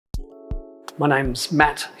My name's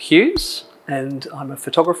Mat Hughes and I'm a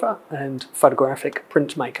photographer and photographic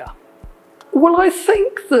printmaker. Well, I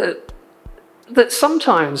think that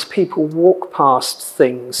sometimes people walk past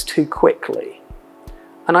things too quickly.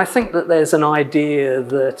 And I think that there's an idea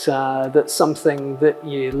that, that something that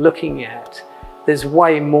you're looking at, there's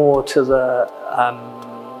way more to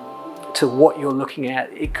to what you're looking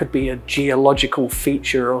at. It could be a geological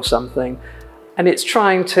feature or something. And it's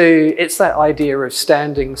it's that idea of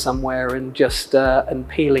standing somewhere and just and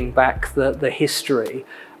peeling back the history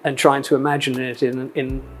and trying to imagine it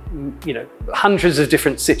in hundreds of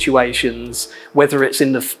different situations, whether it's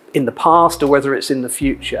in the past or whether it's in the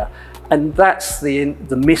future. And that's the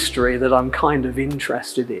mystery that I'm kind of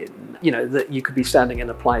interested in. You know, that you could be standing in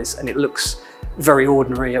a place and it looks very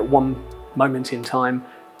ordinary at one moment in time,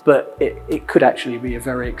 but it could actually be a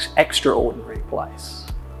very extraordinary place.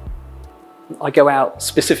 I go out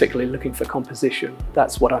specifically looking for composition.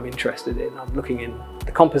 That's what I'm interested in. I'm looking in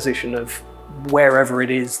the composition of wherever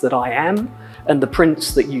it is that I am, and the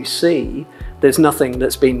prints that you see, there's nothing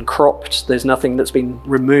that's been cropped, there's nothing that's been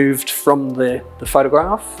removed from the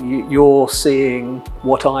photograph. You're seeing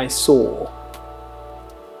what I saw.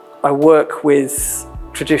 I work with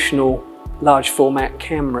traditional large format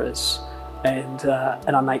cameras and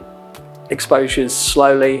I make exposures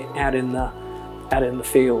slowly out in the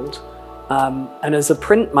field. And as a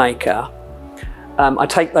printmaker, I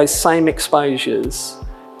take those same exposures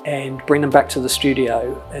and bring them back to the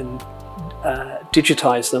studio and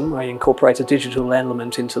digitize them. I incorporate a digital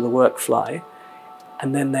element into the workflow,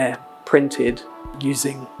 and then they're printed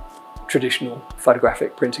using traditional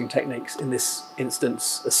photographic printing techniques, in this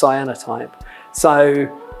instance, a cyanotype. So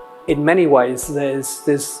in many ways,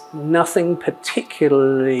 there's nothing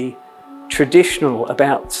particularly traditional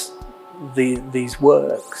about these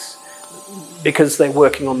works, because they're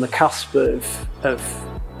working on the cusp of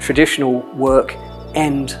traditional work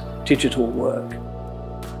and digital work.